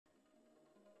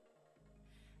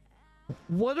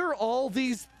What are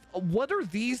these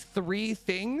three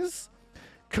things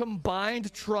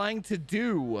combined trying to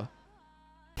do?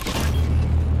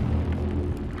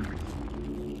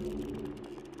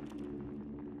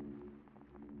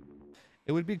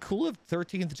 It would be cool if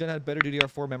 13th gen had better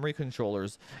DDR4 memory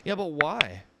controllers. Yeah, but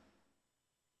why?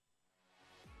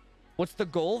 What's the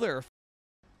goal there?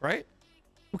 Right?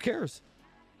 Who cares?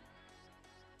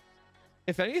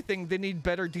 If anything, they need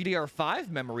better DDR5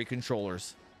 memory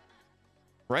controllers.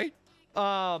 Right?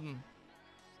 Let's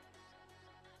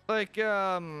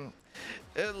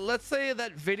say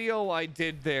that video I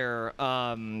did there,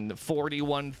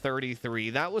 4133,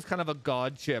 that was kind of a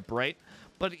god chip, right?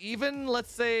 But even,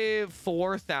 let's say,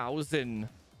 4000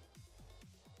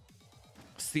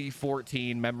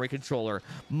 C14 memory controller,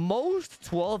 most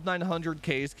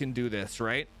 12900Ks can do this,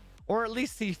 right? Or at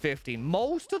least C15.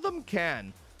 Most of them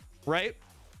can, right?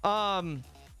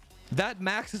 That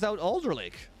maxes out Alder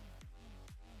Lake.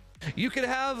 You could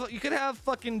have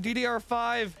fucking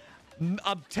DDR5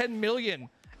 10 million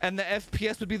and the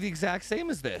FPS would be the exact same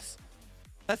as this.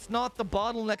 That's not the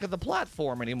bottleneck of the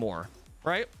platform anymore,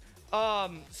 right?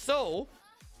 So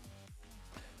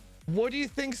what do you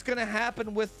think's gonna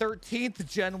happen with 13th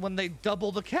gen when they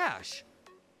double the cache?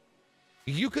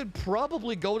 You could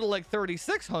probably go to like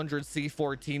 3600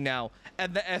 C14 now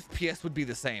and the FPS would be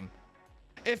the same.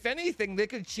 If anything, they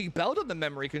could cheap out on the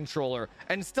memory controller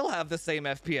and still have the same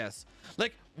FPS.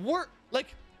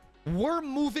 We're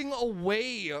moving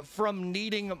away from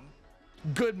needing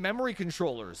good memory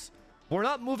controllers. We're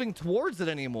not moving towards it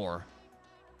anymore.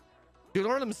 You know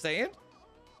what I'm saying?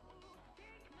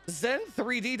 Zen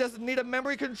 3D doesn't need a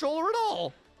memory controller at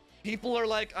all. People are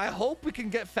like, I hope we can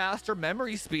get faster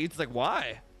memory speeds. Like,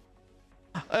 why?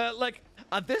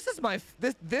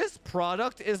 This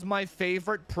product is my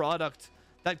favorite product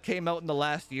that came out in the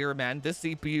last year, man. This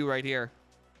CPU right here.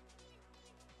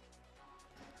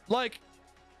 Like,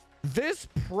 this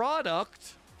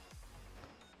product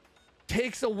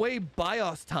takes away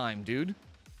BIOS time, dude.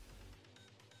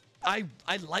 I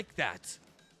like that.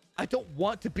 I don't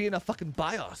want to be in a fucking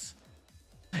BIOS.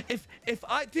 If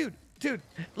I, dude,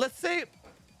 let's say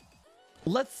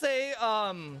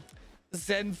Zen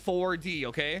 4D,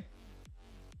 okay?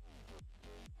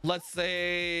 Let's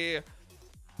say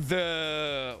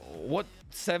the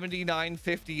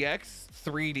 7950X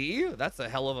 3D. That's a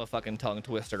hell of a fucking tongue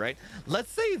twister, right?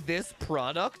 Let's say this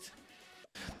product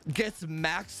gets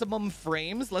maximum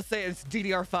frames. Let's say it's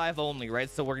DDR5 only, right?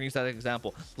 So we're gonna use that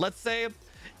example. Let's say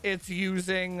it's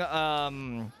using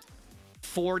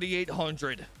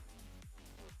 4800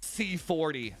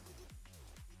 C40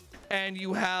 and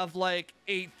you have like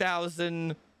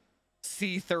 8000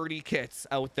 C30 kits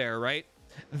out there, right?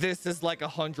 This is like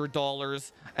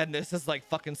 $100 and this is like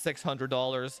fucking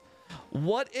 $600.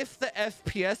 What if the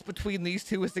FPS between these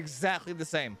two is exactly the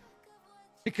same?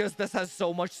 Because this has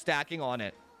so much stacking on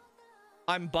it.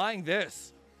 I'm buying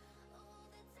this.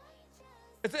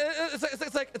 It's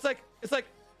like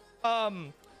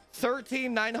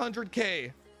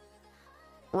 13900K,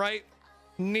 right?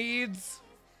 Needs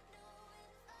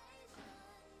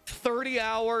 30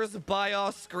 hours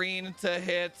BIOS screen to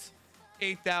hit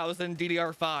 8000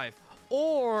 DDR5,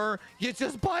 or you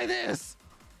just buy this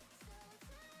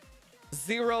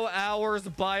 0 hours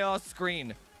BIOS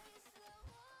screen.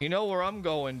 You know where I'm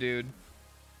going, dude.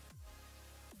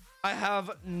 I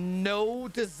have no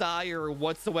desire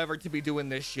whatsoever to be doing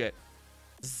this shit.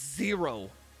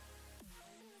 Zero.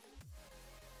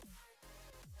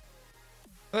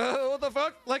 What the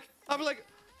fuck? Like, I'm like,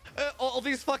 all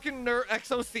these fucking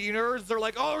XOC nerds, they're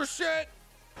like, oh shit,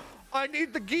 I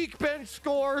need the Geekbench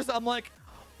scores. I'm like,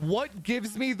 what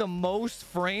gives me the most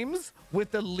frames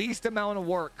with the least amount of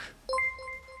work?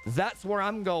 That's where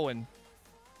I'm going.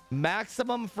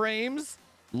 Maximum frames,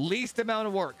 least amount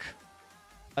of work.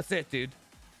 That's it, dude.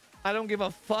 I don't give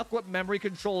a fuck what memory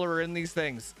controller are in these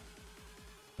things.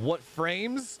 What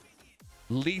frames,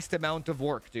 least amount of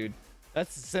work, dude.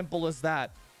 That's as simple as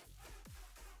that.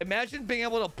 Imagine being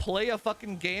able to play a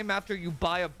fucking game after you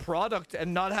buy a product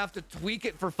and not have to tweak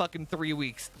it for fucking 3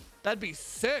 weeks. That'd be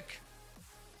sick,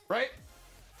 right?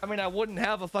 I mean, I wouldn't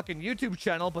have a fucking YouTube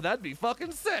channel, but that'd be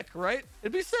fucking sick, right?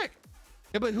 It'd be sick.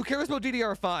 Yeah, but who cares about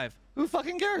DDR5? Who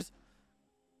fucking cares?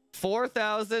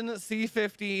 4000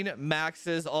 C15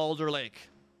 maxes Alder Lake.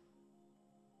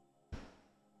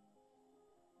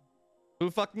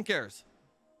 Who fucking cares?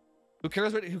 Who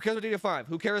cares about DDR5?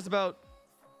 Who cares about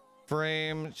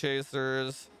frame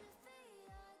chasers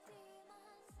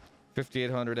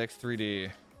 5800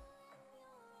 X3D?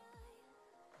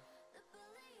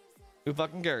 Who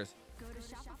fucking cares?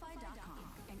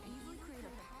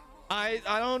 I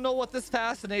don't know what this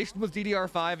fascination with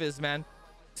DDR5 is, man.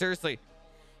 Seriously.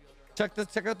 Check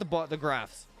out the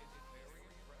graphs.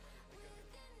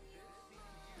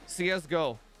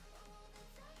 CS:GO.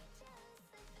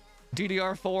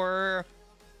 DDR4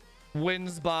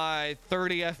 wins by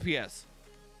 30 FPS.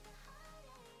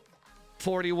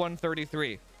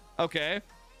 4133. Okay.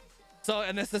 So,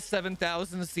 and this is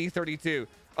 7000 C32.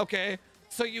 Okay.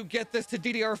 So you get this to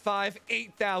DDR5,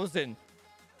 8000.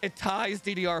 It ties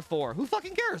DDR4. Who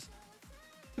fucking cares?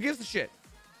 Who gives a shit?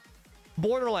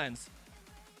 Borderlands.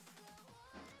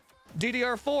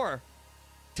 DDR4.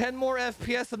 10 more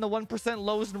FPS than the 1%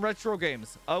 lows in retro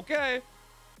games. Okay.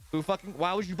 Who fucking...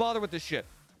 Why would you bother with this shit?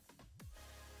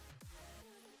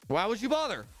 Why would you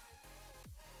bother?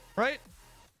 Right?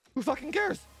 Who fucking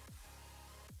cares?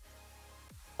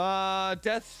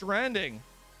 Death Stranding.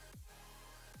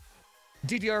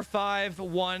 DDR5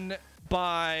 won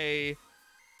by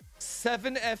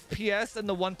 7 FPS and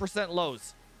the 1%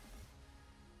 lows.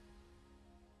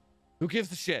 Who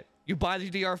gives a shit? You buy the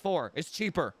DDR4. It's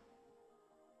cheaper.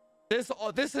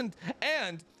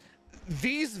 And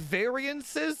these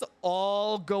variances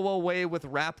all go away with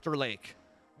Raptor Lake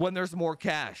when there's more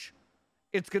cash.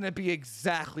 It's going to be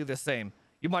exactly the same.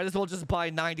 You might as well just buy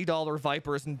 $90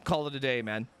 Vipers and call it a day,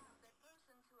 man.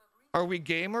 Are we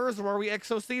gamers or are we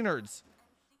XOC nerds?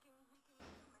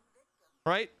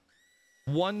 Right?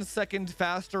 1 second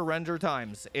faster render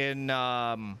times in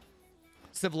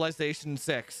Civilization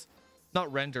 6.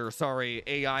 Not render, sorry.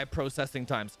 AI processing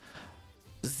times.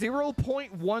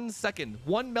 0.1 second.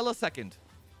 1 millisecond.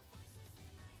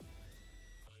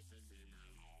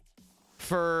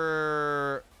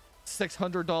 For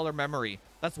 $600 memory.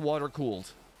 That's water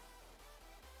cooled.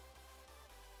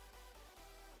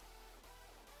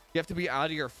 You have to be out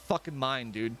of your fucking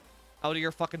mind, dude. Out of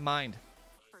your fucking mind.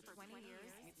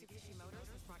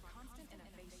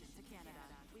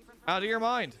 Out of your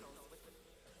mind.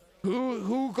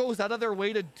 Who goes out of their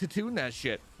way to tune that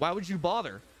shit? Why would you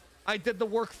bother? I did the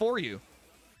work for you.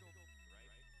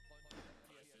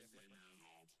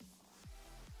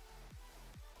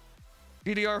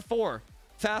 DDR4.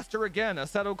 Faster again.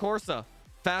 Assetto Corsa.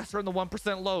 Faster in the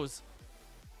 1% lows.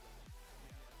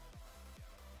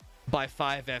 By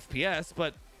 5 FPS,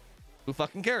 but who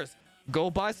fucking cares? Go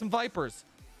buy some Vipers.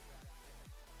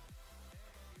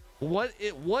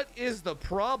 What is the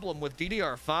problem with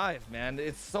DDR5, man?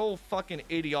 It's so fucking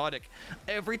idiotic.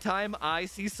 Every time I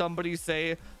see somebody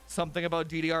say something about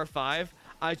DDR5,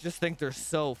 I just think they're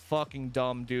so fucking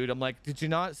dumb, dude. I'm like, did you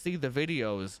not see the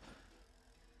videos?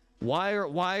 Why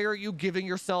are you giving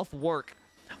yourself work?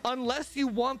 Unless you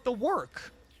want the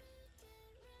work.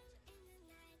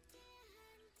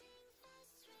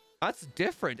 That's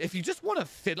different. If you just want to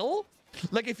fiddle,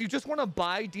 like if you just want to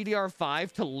buy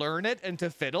DDR5 to learn it and to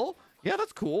fiddle, yeah,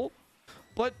 that's cool.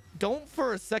 But don't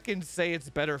for a second say it's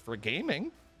better for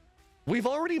gaming. We've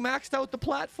already maxed out the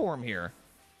platform here.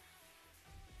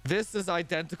 This is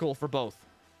identical for both.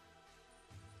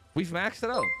 We've maxed it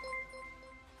out.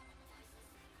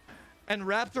 And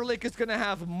Raptor Lake is going to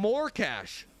have more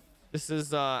cash. This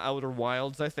is Outer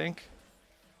Wilds, I think.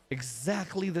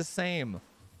 Exactly the same.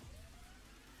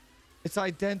 It's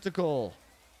identical.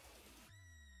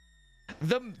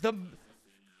 The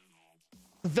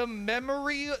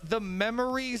memory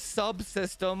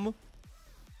subsystem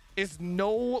is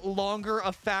no longer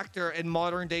a factor in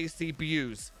modern day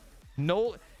CPUs.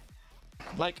 No,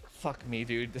 like, fuck me,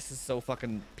 dude. This is so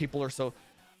fucking, people are so...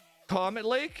 Comet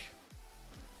Lake,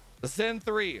 Zen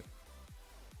 3.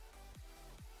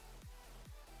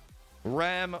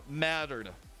 RAM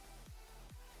mattered.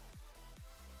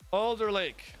 Alder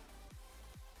Lake.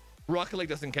 Rocket Lake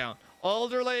doesn't count.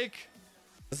 Alder Lake,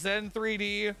 Zen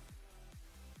 3D,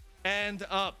 and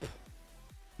up.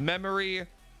 Memory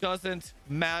doesn't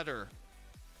matter.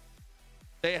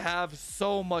 They have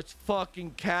so much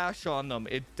fucking cash on them.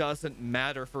 It doesn't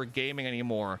matter for gaming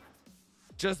anymore.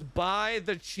 Just buy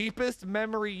the cheapest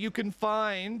memory you can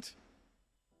find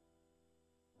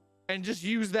and just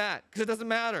use that, because it doesn't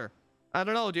matter. I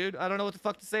don't know, dude. I don't know what the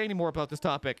fuck to say anymore about this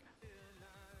topic.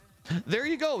 There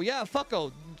you go. Yeah,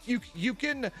 fucko. You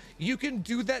can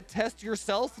do that test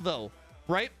yourself though,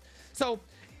 right? So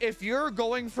if you're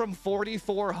going from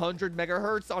 4400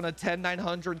 megahertz on a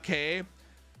 10900K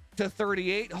to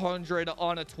 3800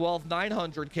 on a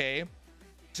 12900K,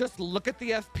 just look at the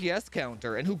FPS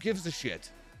counter and who gives a shit?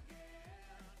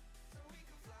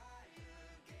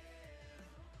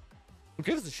 Who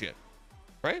gives a shit?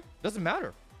 Right? Doesn't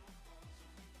matter.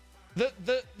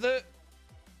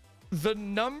 The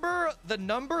number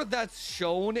that's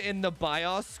shown in the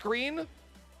BIOS screen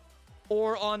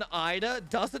or on IDA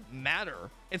doesn't matter.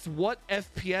 It's what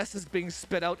FPS is being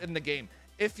spit out in the game.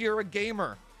 If you're a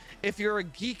gamer, if you're a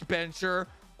geek bencher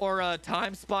or a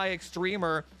Time Spy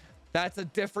extremer, that's a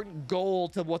different goal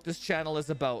to what this channel is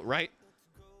about, right?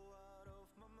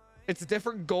 It's a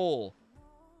different goal,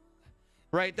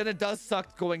 right? Then it does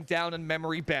suck going down in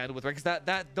memory bandwidth, right?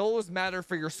 Because those matter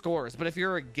for your scores. But if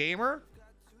you're a gamer,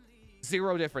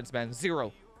 zero difference, man.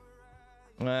 Zero.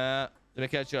 Let me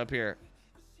catch you up here.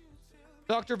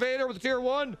 Dr. Vader with a tier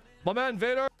 1. My man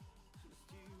Vader.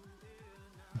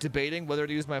 Debating whether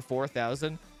to use my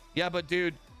 4000. Yeah, but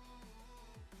dude,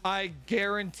 I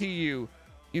guarantee you,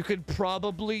 you could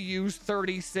probably use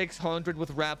 3600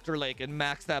 with Raptor Lake and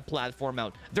max that platform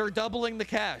out. They're doubling the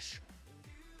cache.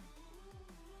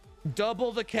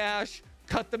 Double the cache,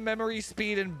 cut the memory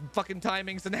speed and fucking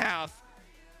timings in half.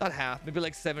 Not half, maybe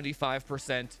like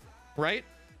 75%, right?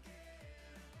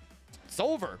 It's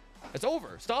over. It's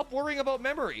over. Stop worrying about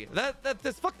memory.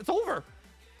 It's over.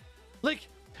 Like,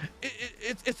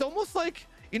 it's almost like,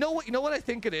 you know what I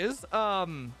think it is?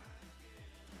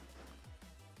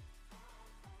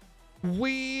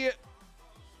 We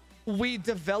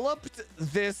developed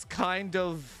this kind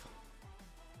of,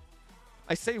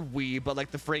 I say we, but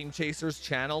like the Frame Chasers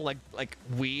channel, like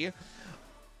we.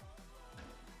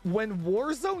 When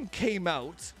Warzone came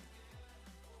out,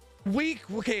 we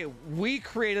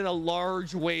created a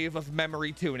large wave of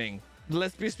memory tuning.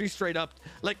 Let's just be straight up.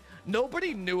 Like,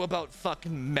 nobody knew about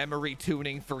fucking memory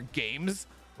tuning for games,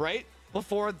 right?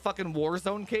 Before fucking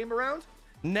Warzone came around.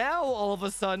 Now, all of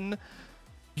a sudden,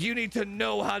 you need to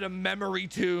know how to memory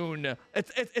tune.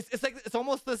 It's like, it's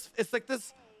almost this, it's like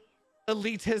this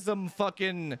elitism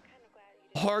fucking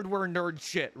hardware nerd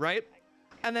shit, right?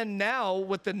 And then now,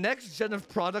 with the next gen of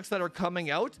products that are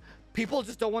coming out, people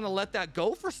just don't want to let that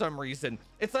go for some reason.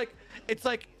 It's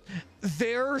like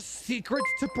their secret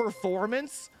to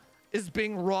performance is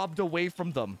being robbed away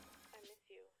from them.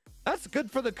 That's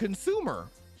good for the consumer.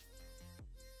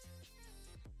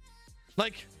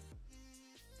 Like,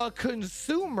 a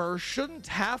consumer shouldn't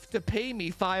have to pay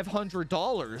me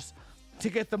 $500 to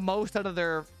get the most out of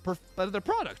their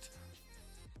product.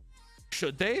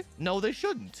 Should they? No, they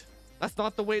shouldn't. That's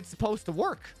not the way it's supposed to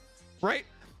work, right?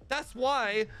 That's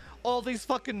why all these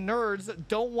fucking nerds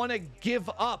don't want to give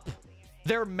up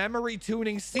their memory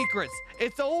tuning secrets.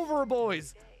 It's over,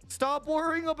 boys. Stop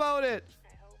worrying about it.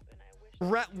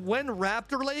 When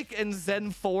Raptor Lake and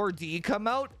Zen 4D come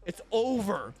out, it's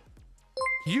over.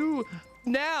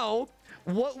 Now,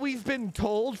 what we've been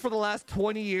told for the last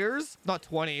 20 years, not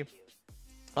 20,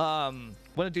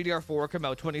 when did DDR4 come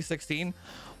out? 2016.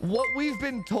 What we've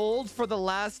been told for the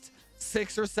last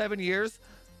 6 or 7 years,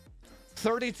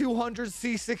 3200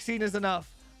 C16 is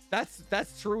enough.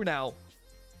 That's true now.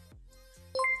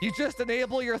 You just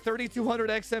enable your 3200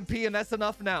 XMP and that's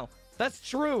enough now. That's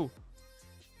true.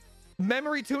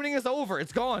 Memory tuning is over.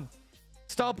 It's gone.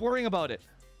 Stop worrying about it.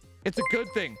 It's a good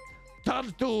thing.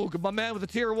 Tartug, my man with a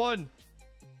tier 1.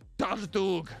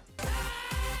 Tartug.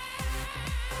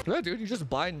 Yeah, dude, you just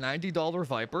buy $90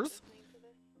 Vipers.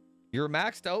 You're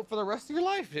maxed out for the rest of your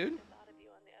life, dude.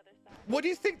 What do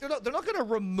you think? They're not going to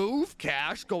remove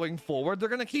cash going forward. They're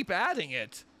going to keep adding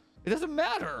it. It doesn't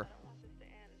matter.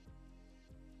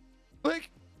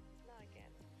 Like,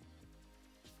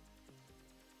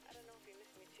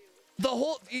 the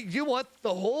whole, you know what?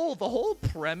 The whole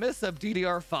premise of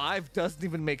DDR5 doesn't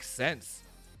even make sense.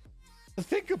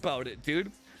 Think about it,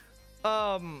 dude.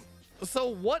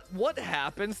 So what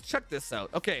happens? Check this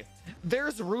out. Okay,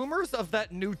 there's rumors of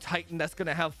that new Titan that's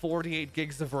gonna have 48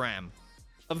 gigs of RAM,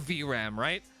 of VRAM,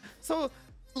 right? So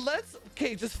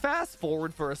okay, just fast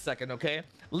forward for a second, okay?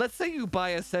 Let's say you buy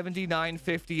a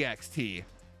 7950 XT,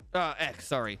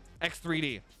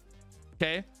 X3D,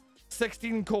 okay?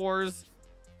 16 cores,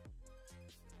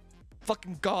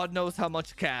 fucking God knows how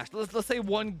much cache. Let's say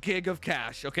 1 gig of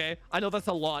cache, okay? I know that's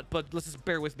a lot, but let's just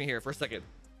bear with me here for a second,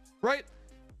 right?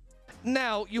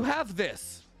 Now, you have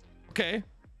this, okay?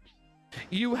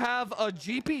 You have a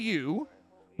GPU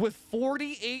with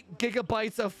 48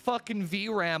 gigabytes of fucking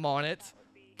VRAM on it,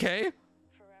 okay?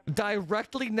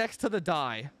 Directly next to the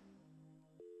die.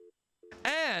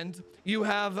 And you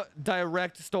have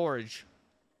direct storage.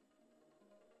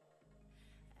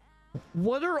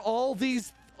 What are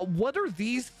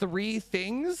these 3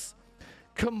 things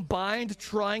combined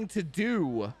trying to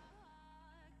do?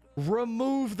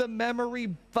 Remove the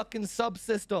memory fucking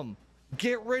subsystem.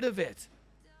 Get rid of it.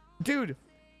 Dude,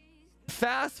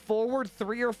 fast forward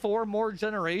 3 or 4 more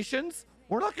generations,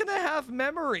 we're not gonna have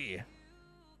memory.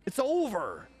 It's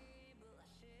over.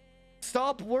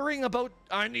 Stop worrying about,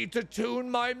 I need to tune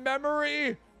my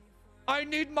memory. I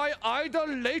need my IDA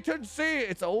latency.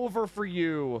 It's over for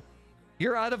you.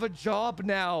 You're out of a job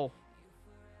now.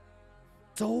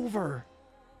 It's over.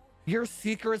 Your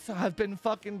secrets have been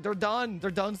fucking, they're done.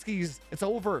 They're done skis. It's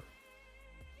over.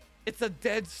 It's a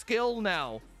dead skill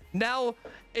now. Now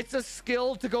it's a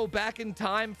skill to go back in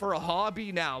time for a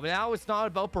hobby now. Now it's not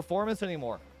about performance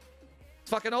anymore. It's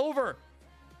fucking over.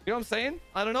 You know what I'm saying?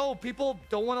 I don't know. People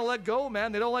don't want to let go,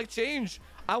 man. They don't like change.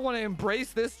 I want to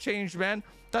embrace this change, man.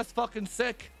 That's fucking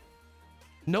sick.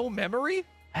 No memory?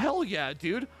 Hell yeah,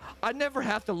 dude. I never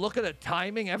have to look at a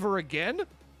timing ever again.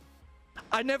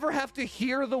 I never have to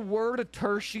hear the word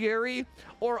tertiary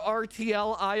or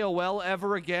RTL IOL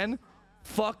ever again.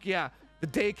 Fuck yeah. The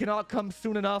day cannot come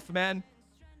soon enough, man.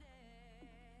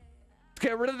 Let's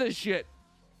get rid of this shit.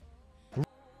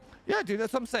 Yeah, dude,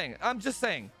 that's what I'm saying. I'm just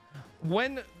saying.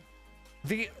 When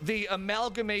the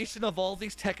amalgamation of all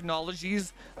these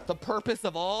technologies, the purpose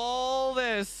of all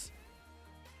this,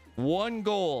 one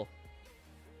goal: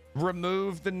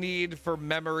 remove the need for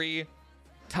memory,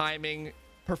 timing,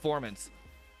 performance.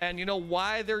 And you know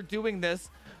why they're doing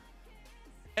this?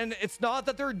 And it's not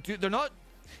that they're not.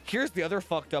 Here's the other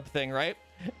fucked up thing, right?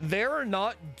 They're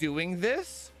not doing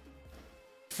this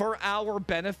for our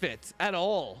benefit at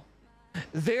all.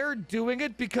 They're doing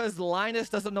it because Linus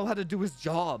doesn't know how to do his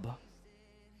job,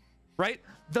 right?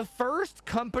 The first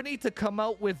company to come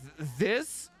out with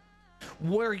this,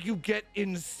 where you get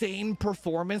insane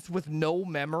performance with no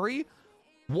memory,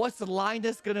 what's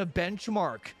Linus gonna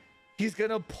benchmark? He's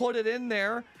gonna put it in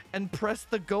there and press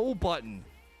the go button.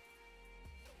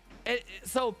 And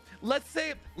so let's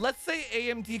say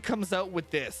AMD comes out with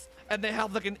this and they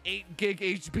have like an 8 gig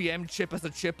HBM chip as a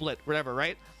chiplet, whatever,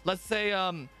 right? Let's say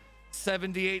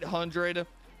 7800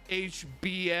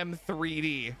 HBM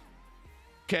 3D.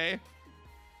 Okay,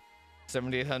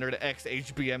 7800X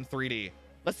HBM 3D.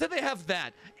 Let's say they have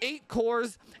that 8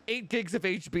 cores, 8 gigs of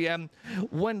HBM.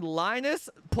 When Linus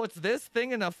puts this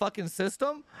thing in a fucking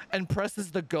system and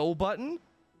presses the go button,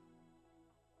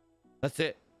 that's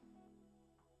it.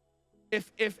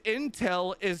 If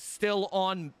Intel is still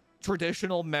on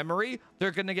traditional memory,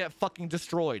 they're gonna get fucking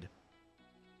destroyed,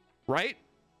 right?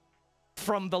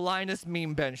 From the Linus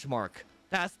meme benchmark.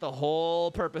 That's the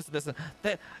whole purpose of this.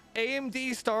 That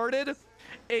AMD started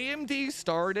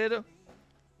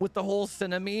with the whole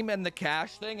Cinememe and the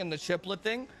cache thing and the chiplet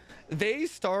thing. They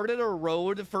started a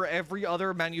road for every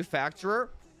other manufacturer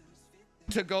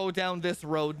to go down this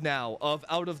road now of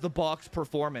out-of-the-box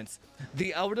performance.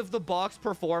 The out-of-the-box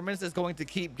performance is going to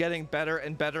keep getting better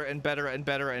and better and better and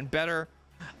better and better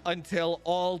until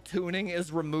all tuning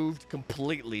is removed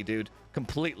completely, dude.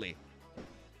 Completely.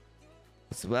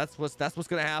 So that's what's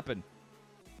gonna happen.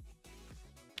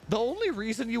 The only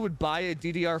reason you would buy a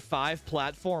DDR5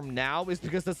 platform now is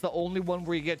because that's the only one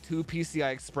where you get 2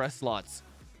 PCI Express slots,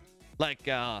 like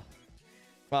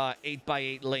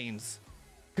 8x8 lanes,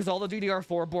 because all the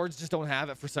DDR4 boards just don't have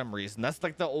it for some reason. That's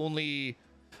like the only.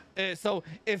 So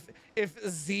if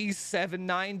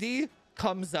Z790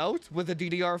 comes out with a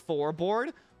DDR4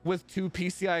 board with 2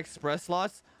 PCI Express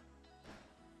slots,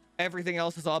 everything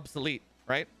else is obsolete,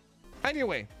 right?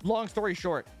 Anyway, long story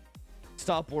short,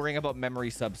 stop worrying about memory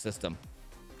subsystem.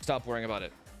 Stop worrying about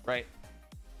it, right?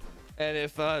 And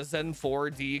if Zen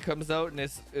 4D comes out and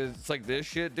it's like this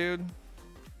shit, dude,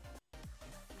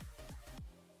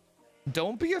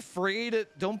 don't be afraid to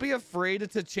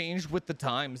change with the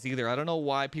times either. I don't know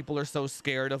why people are so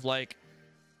scared of like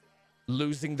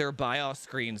losing their BIOS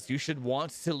screens. You should want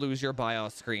to lose your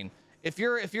BIOS screen. If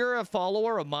you're a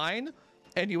follower of mine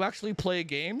and you actually play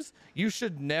games, you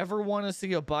should never want to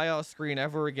see a BIOS screen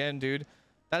ever again, dude.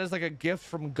 That is like a gift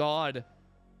from God.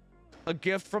 A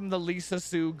gift from the Lisa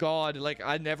Sue God. Like,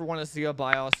 I never want to see a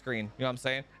BIOS screen. You know what I'm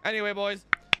saying? Anyway, boys,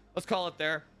 let's call it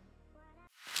there.